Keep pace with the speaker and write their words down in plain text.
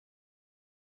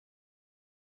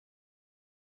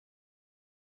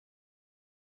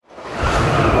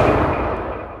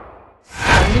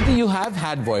Parineeti, you have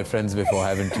had boyfriends before,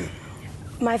 haven't you?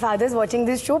 My father's watching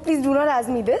this show. Please do not ask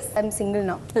me this. I'm single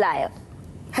now. Liar.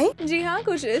 जी हाँ,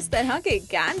 कुछ इस तरह के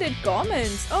candid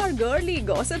comments और girly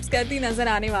gossips करती नजर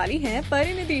आने वाली हैं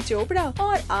परिणीति चोपड़ा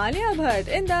और Alia Bhatt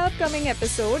in the upcoming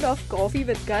episode of coffee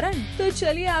with करण। तो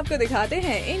चलिए आपको दिखाते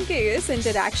हैं इनके इस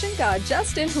इंटरैक्शन का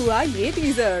जस्ट इन हुआ ये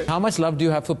teaser. How much love do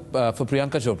you have for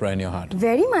Priyanka Chopra in your heart?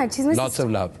 Very much. She's my Lots sister.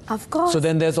 of love. Of course. So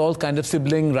then there's all kind of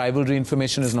sibling rivalry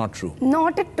information is not true.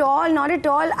 Not at all. Not at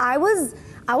all.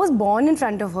 I was born in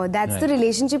front of her. That's the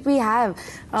relationship we have.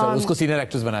 So उसको senior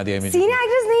actress बना दिया immediately. Senior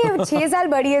actress नहीं, 6 साल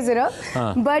बड़ी है जरा.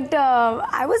 But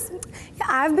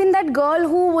I've been that girl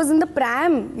who was in the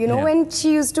pram, you know, when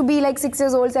she used to be like 6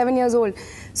 years old, 7 years old.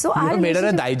 So you made her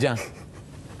a daija.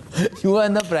 You were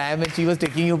in the pram and she was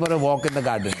taking you for a walk in the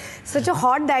garden. Such a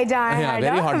hot daija I had.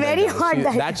 Very hot. Very hot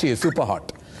daija. That she is super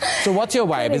hot. So what's your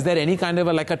vibe? Is there any kind of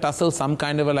a tussle, some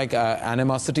kind of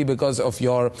animosity because of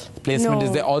your placement? No.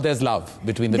 Is there, or there's love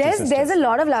between the two sisters? There's a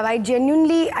lot of love. I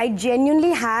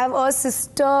genuinely have a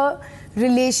sister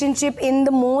relationship in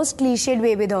the most cliched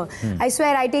way with her. I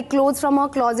swear, I take clothes from her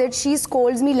closet. She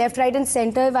scolds me left, right and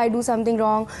center if I do something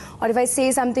wrong or if I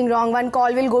say something wrong. One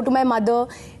call will go to my mother.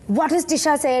 What has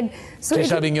Tisha said? So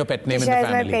Trisha being your pet name in the family.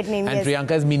 Tisha is my pet name, and yes.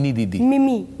 Priyanka is Mimi Didi.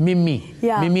 Mimi.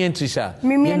 Yeah. Mimi and Trisha.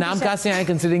 Mimi and naam Trisha. kahan se aaye,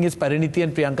 considering it's Parineeti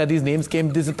and Priyanka, these names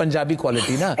came, this is Punjabi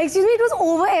quality, na? Excuse me, it was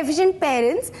over-efficient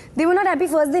parents. They were not happy.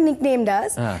 First they nicknamed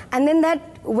us. And then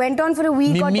that went on for a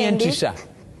week or 10 days. Mimi and Trisha.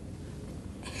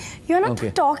 You're not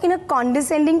talking in a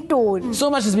condescending tone. So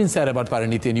much has been said about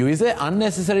Parineeti and you. Is there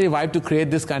unnecessary vibe to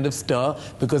create this kind of stir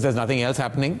because there's nothing else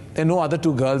happening? There are no other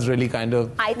two girls really kind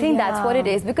of... I think that's what it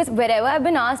is, because wherever I've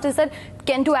been asked is that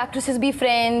can two actresses be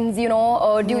friends, you know,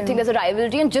 or do you think there's a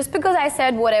rivalry? And just because I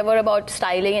said whatever about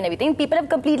styling and everything, people have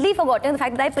completely forgotten the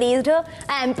fact that I praised her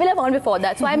ample amount before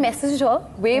that. So I messaged her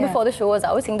way before the show was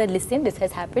out saying that listen, this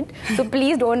has happened. So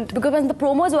please don't, because when the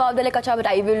promos were out, they're like, acha,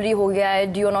 rivalry ho gaya hai,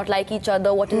 do you not like each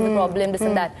other, what is the problem, this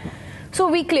and that. So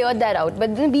we cleared that out.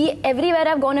 But then everywhere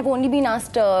I've gone, I've only been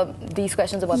asked these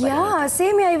questions about Parineeti.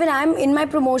 Same here. Even I'm in my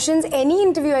promotions, any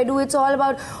interview I do, it's all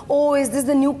about, oh, is this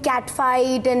the new cat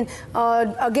fight? And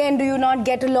again, do you not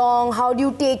get along? How do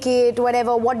you take it?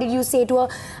 Whatever. What did you say to her?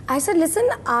 I said, listen,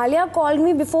 Alia called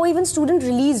me before even student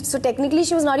released. So technically,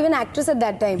 she was not even actress at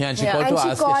that time. Yeah, and she called to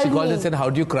ask. She called and said, how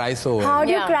do you cry so well? How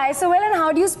do you cry so well? And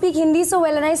how do you speak Hindi so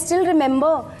well? And I still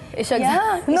remember.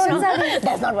 No,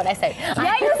 that's not what I said.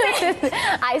 Yeah, you said.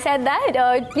 I said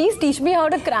that, please teach me how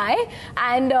to cry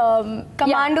and...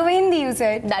 Commando Hindi, you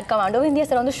said. That Commando Hindi I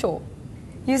said on the show.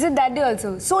 You said that day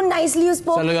also. So nicely you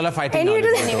spoke. So you're fighting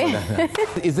anyway.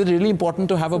 Is it really important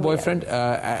to have a boyfriend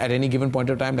at any given point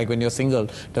of time? Like when you're single,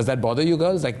 does that bother you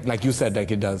girls? Like you said,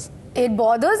 like it does. It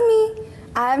bothers me.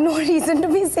 I have no reason to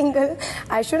be single.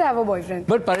 I should have a boyfriend.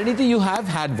 But Parineeti, you have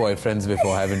had boyfriends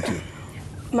before, haven't you?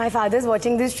 My father's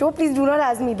watching this show. Please do not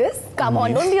ask me this. Come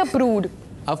on, don't be a prude.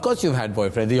 Of course you've had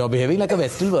boyfriends. You're behaving like a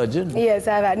Vestal virgin. Yes,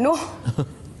 I've had. No.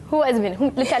 Who has been?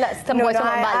 Tell us. Some boys from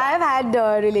I've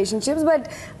had relationships, but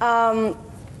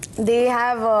they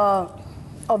have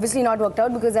obviously not worked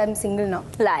out because I'm single now.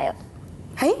 Liar.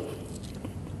 Hey?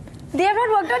 They have not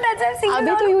worked out, that's why I'm single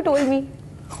now. You told me.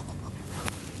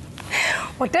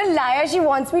 What a liar. She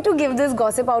wants me to give this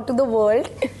gossip out to the world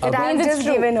that I've just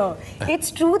given her. It's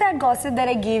true, that gossip that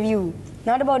I gave you.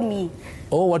 Not about me.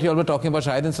 Oh, what you all were talking about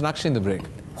Shahid and Sonakshi in the break.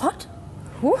 What?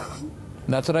 Who?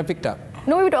 That's what I picked up.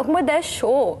 No, we were talking about their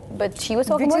show, but she was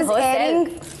talking about herself.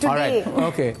 Airing today. All right,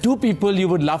 okay. Two people you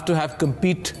would love to have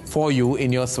compete for you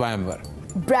in your Swayamvar.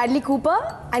 Bradley Cooper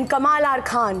and Kamal R.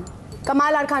 Khan.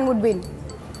 Kamal R. Khan would win.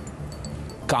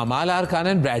 Kamal R. Khan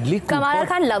and Bradley Cooper. Kamal R.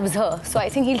 Khan loves her, so I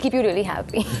think he'll keep you really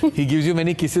happy. He gives you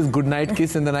many kisses, good night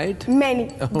kiss in the night? Many.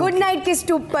 Good night kiss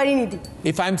to Parineeti.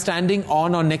 If I'm standing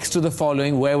on or next to the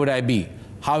following, where would I be?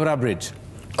 Howrah Bridge.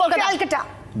 Kolkata.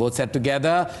 Both set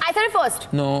together. I said it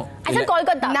first. No. I said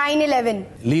Kolkata. 9/11.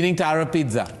 Leaning Tower of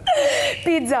Pizza.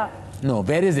 Pizza. No,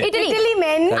 where is it? Italy,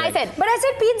 man. Correct. I said. But I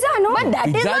said pizza, no? But that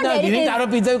Pizza, is not no, where it Leaning is. Tower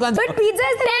of Pizza, you can't. But pizza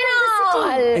is the name of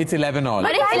the city. It's 11 all.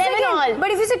 But it's 11 all.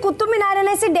 But if you say Qutub Minar and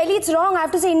I say Delhi, it's wrong. I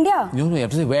have to say India. No, you have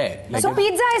to say where. Like so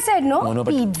pizza, I said, no? No,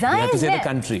 but pizza you have to is say where? the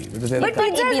country. You have to say But the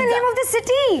pizza is the name of the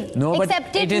city. No, but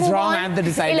Accept it is move wrong. on. I have to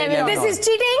decide. 11 This is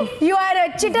cheating. You are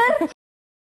a cheater.